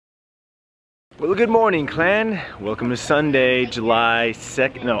Well, good morning, clan. Welcome to Sunday, July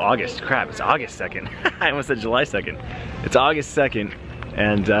 2nd. No, August. Crap, it's August 2nd. I almost said July 2nd. It's August 2nd,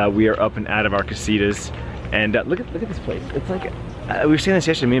 and we are up and out of our casitas. And look at this place. It's like we were saying this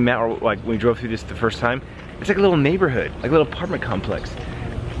yesterday. Me and Matt were like, when we drove through this the first time. It's like a little neighborhood, like a little apartment complex.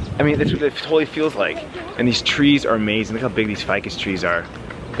 I mean, that's what it totally feels like. And these trees are amazing. Look how big these ficus trees are.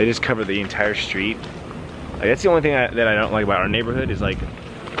 They just cover the entire street. Like, that's the only thing that I don't like about our neighborhood is like,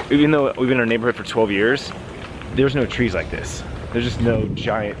 even though we've been in our neighborhood for 12 years, there's no trees like this. There's just no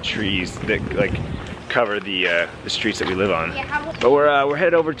giant trees that like cover the streets that we live on. But we're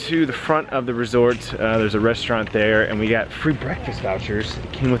headed over to the front of the resort. There's a restaurant there, and we got free breakfast vouchers.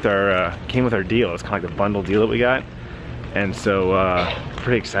 It came with our deal. It's kind of like the bundle deal that we got, and so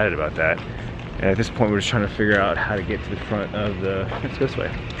pretty excited about that. And at this point, we're just trying to figure out how to get to the front of the. Let's go this way.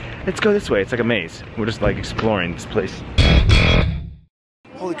 Let's go this way. It's like a maze. We're just like exploring this place.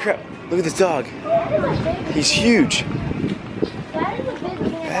 Holy crap! Look at this dog. He's huge.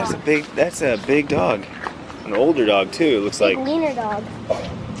 That's a big dog. An older dog too, it looks like. A wiener dog. Oh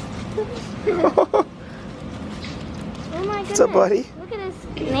my goodness. What's up, buddy? Look at his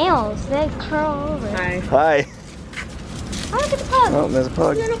nails. They curl over. Hi. Hi. Oh, look at the pug. Oh, there's a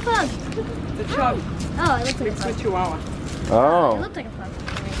pug. Little pug. The chub. Oh, it looks like a Mixed pug. with Chihuahua. It Oh. looked like a pug.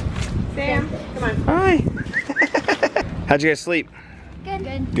 Sam, come on. Hi. How'd you guys sleep? Good.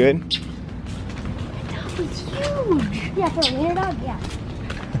 Good. Good? That was huge. Yeah, for a wiener dog, yeah.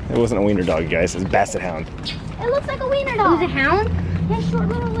 It wasn't a wiener dog, you guys. It was a basset hound. It looks like a wiener dog. It was a hound? It has short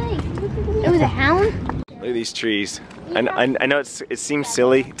little legs. It was a hound? Look at these trees. I know it seems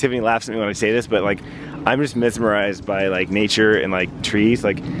silly. Tiffany laughs at me when I say this, but like, I'm just mesmerized by like nature and like trees.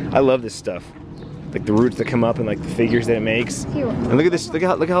 Like, I love this stuff. Like the roots that come up and like the figures that it makes. And look at this. Look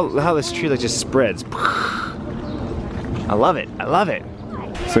how this tree like just spreads. I love it. I love it.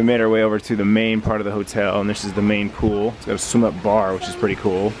 So we made our way over to the main part of the hotel, and this is the main pool. It's got a swim-up bar, which is pretty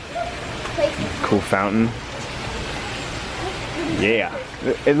cool. Cool fountain. Yeah.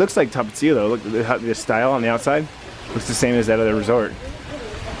 It looks like Tapatio though. Look at the style on the outside. Looks the same as that other resort.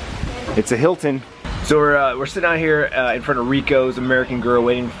 It's a Hilton. So we're sitting out here in front of Rico's American Girl,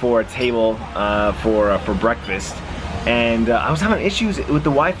 waiting for a table for breakfast. And I was having issues with the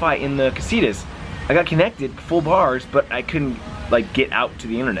Wi-Fi in the casitas. I got connected, full bars, but I couldn't like get out to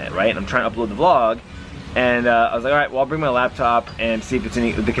the internet, right? And I'm trying to upload the vlog, and I was like, all right, well, I'll bring my laptop and see if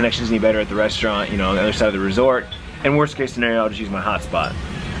the connection's any better at the restaurant, you know, on the other side of the resort. And worst case scenario, I'll just use my hotspot.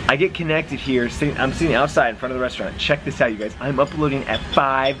 I get connected here, I'm sitting outside in front of the restaurant. Check this out, you guys. I'm uploading at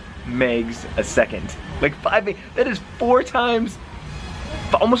 5 megs a second. Like 5 megs, that is 4 times,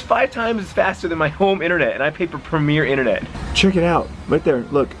 almost 5 times faster than my home internet, and I pay for Premier Internet. Check it out, right there,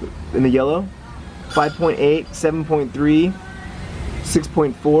 look, in the yellow. 5.8, 7.3,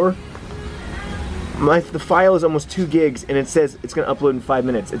 6.4. The file is almost 2 gigs, and it says it's gonna upload in 5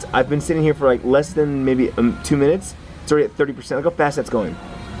 minutes. I've been sitting here for like less than maybe 2 minutes. It's already at 30%. Look how fast that's going.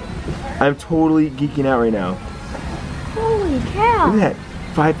 I'm totally geeking out right now. Holy cow! Look at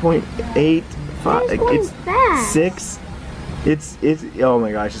that. 5.8. It's fast. 6. It's oh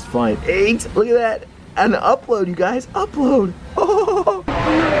my gosh, it's flying. 8. Look at that. And upload, you guys. Upload. Oh.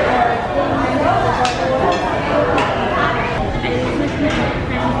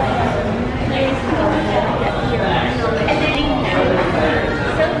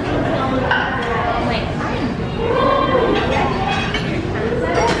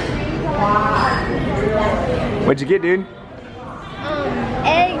 What'd you get, dude?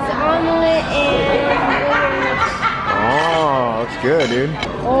 Eggs, omelet, and... Oh, looks good, dude.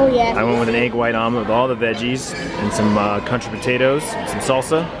 Oh, yeah. I went with an egg white omelet with all the veggies and some country potatoes, some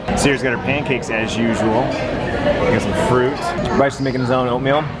salsa. Sierra's got her pancakes as usual. We got some fruit. Bryce is making his own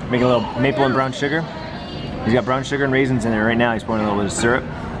oatmeal, making a little maple and brown sugar. He's got brown sugar and raisins in there right now. He's pouring a little bit of syrup.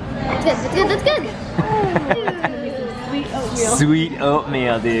 That's good, that's good, that's Sweet oatmeal. Sweet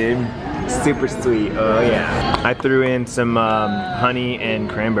oatmeal, dude. Super sweet. Oh yeah. I threw in some honey and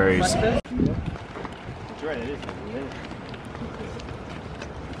cranberries. That's right, it is.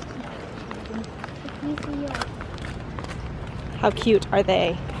 How cute are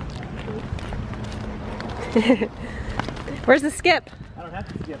they? Where's the skip? I don't have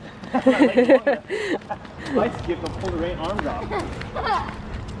to skip. If I skip, I'll pull the right arms off.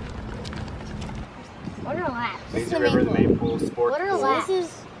 What are laps? This is Lazy the River, the main main pool, sport. What are laps? This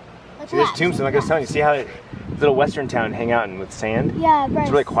is... See, there's tombstone, like I was telling you. See how little western town hang out in with sand? Yeah, Bryce.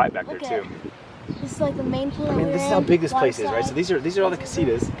 It's really quiet back there too. This is like the main pool. I mean, this is how big this place is, right? So these are all the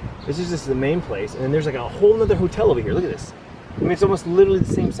casitas. This is just the main place, and then there's like a whole other hotel over here. Look at this. I mean, it's almost literally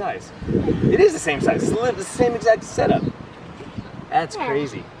the same size. It is the same size. It's the same exact setup. That's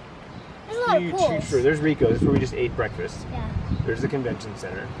crazy. There's a lot of pools. There's Rico's. That's where we just ate breakfast. Yeah. There's the convention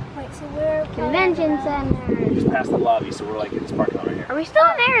center. Wait, so we're convention center. Just past the lobby, so we're like in this parking lot right here. Are we still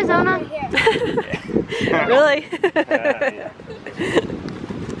in Arizona? Really? Yeah.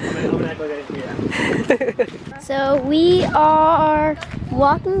 I'm gonna act like I didn't hear. So we are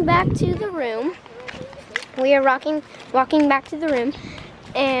walking back to the room. We are walking back to the room,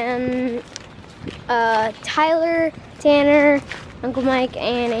 and Tyler, Tanner, Uncle Mike,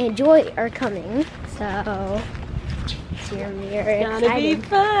 and Joy are coming. So we are It's gonna be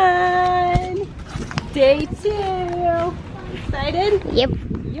fun. Day 2. Excited? Yep.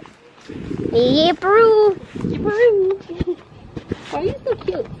 Yep. Yep-roo. Yipperoo. Why are you so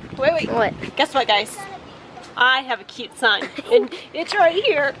cute? Wait. What? Guess what, guys? I have a cute son, and it's right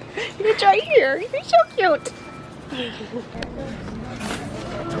here. It's right here. He's so cute.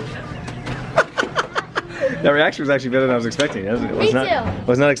 That reaction was actually better than I was expecting. I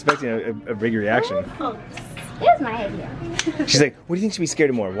was not expecting a big reaction. It was my idea. She's like, what do you think should be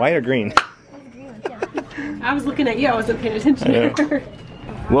scared of more, white or green? I was looking at you. I wasn't paying attention to her.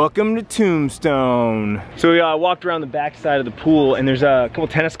 Welcome to Tombstone. So we walked around the back side of the pool, and there's a couple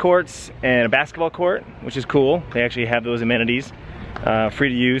tennis courts and a basketball court, which is cool. They actually have those amenities, free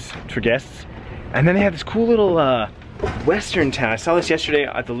to use for guests. And then they have this cool little western town. I saw this yesterday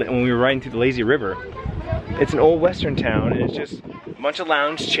when we were riding through the lazy river. It's an old western town, and it's just a bunch of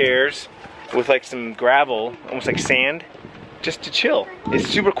lounge chairs with like some gravel, almost like sand, just to chill. It's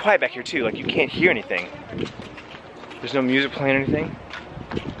super quiet back here too, like you can't hear anything. There's no music playing or anything.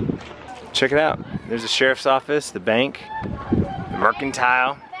 Check it out. There's the sheriff's office, the bank, the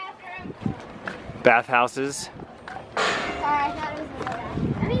mercantile, bathhouses.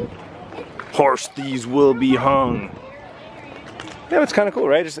 Horse thieves will be hung. Yeah, it's kind of cool,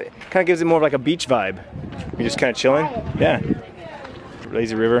 right? Just kind of gives it more of like a beach vibe. You're just kind of chilling. Yeah.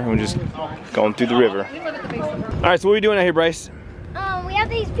 Lazy river, and we're just going through the river. All right, so what are we doing out here, Bryce? We have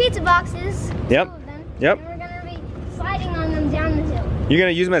these pizza boxes. Yep. Two of them, Yep. And we're gonna be sliding on them down the hill. You're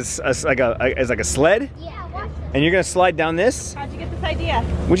gonna use them as like a sled, Yeah, watch them. and you're gonna slide down this. How'd you get this idea?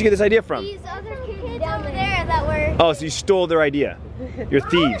 Where'd you get this idea from? These other kids over there that were. Oh, so you stole their idea. You're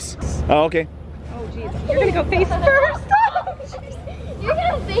thieves. Oh, okay. Oh, jeez. You're gonna go face first. You're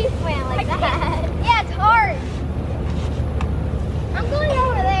gonna face plant like that. Yeah, it's hard. I'm going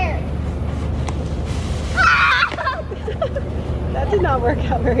over there. That did not work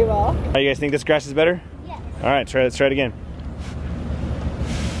out very well. Oh, you guys think this grass is better? Yes. All right, let's try it again.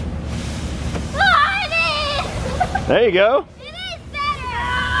 There you go. It is better.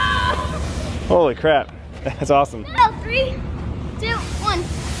 Holy crap. That's awesome. No, 3, 2, 1.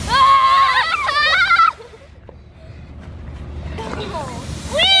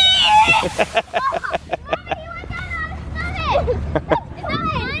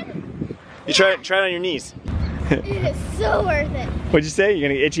 You try it on your knees. It is so worth it. What'd you say? You're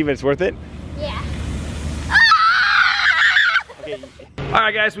gonna get itchy, but it's worth it? Yeah. Okay. All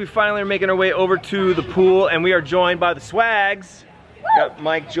right, guys, we finally are making our way over to the pool, and we are joined by the Swags. Got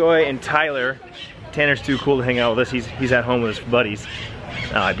Mike, Joy, and Tyler. Tanner's too cool to hang out with us. He's at home with his buddies.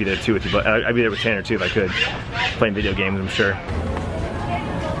 I'd be there too with you, but I'd be there with Tanner too if I could. Playing video games, I'm sure.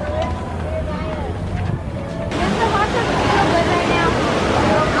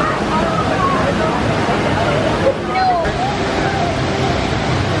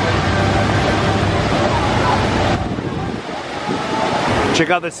 Check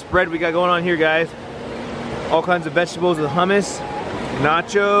out the spread we got going on here, guys. All kinds of vegetables with hummus,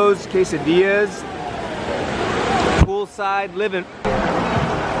 nachos, quesadillas, poolside living.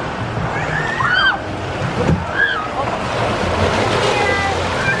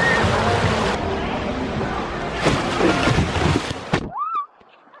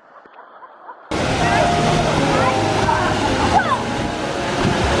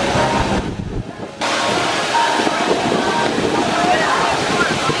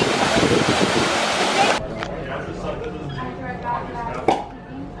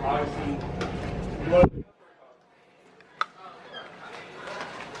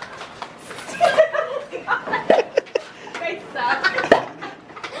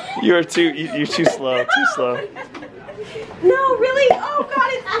 You're too slow, too slow. No, really? Oh God,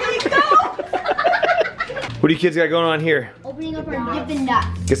 it's really go! What do you kids got going on here? Opening up our Dippin'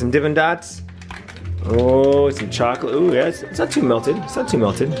 Dots. Get some Dippin' Dots. Oh, some chocolate. Ooh, yeah, it's not too melted. It's not too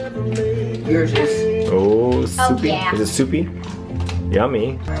melted. Yours is. Oh, soupy. yeah. Is it soupy?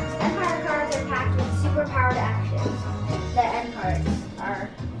 Yummy. End card cards are packed with super powered actions. The end cards are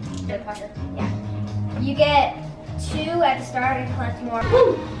yeah. You get 2 at the start and collect more.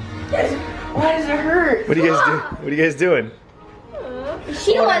 Why does it hurt? What are you guys doing? It's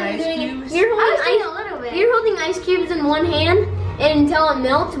She wasn't doing it. You're holding ice cubes in one hand and until it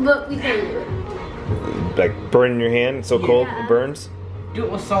melts, but we couldn't do it. Like burning your hand, it's so cold, it burns? Do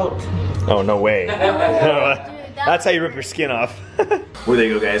it with salt. Oh, no way. That's how you rip your skin off. Well, there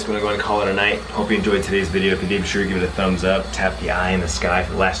you go, guys. We're gonna go ahead and call it a night. Hope you enjoyed today's video. If you did, be sure to give it a thumbs up. Tap the eye in the sky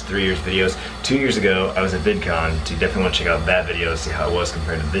for the last 3 years' videos. 2 years ago, I was at VidCon, so you definitely want to check out that video, see how it was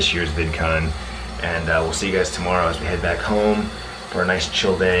compared to this year's VidCon. And we'll see you guys tomorrow as we head back home for a nice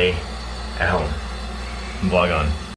chill day at home. Vlog on.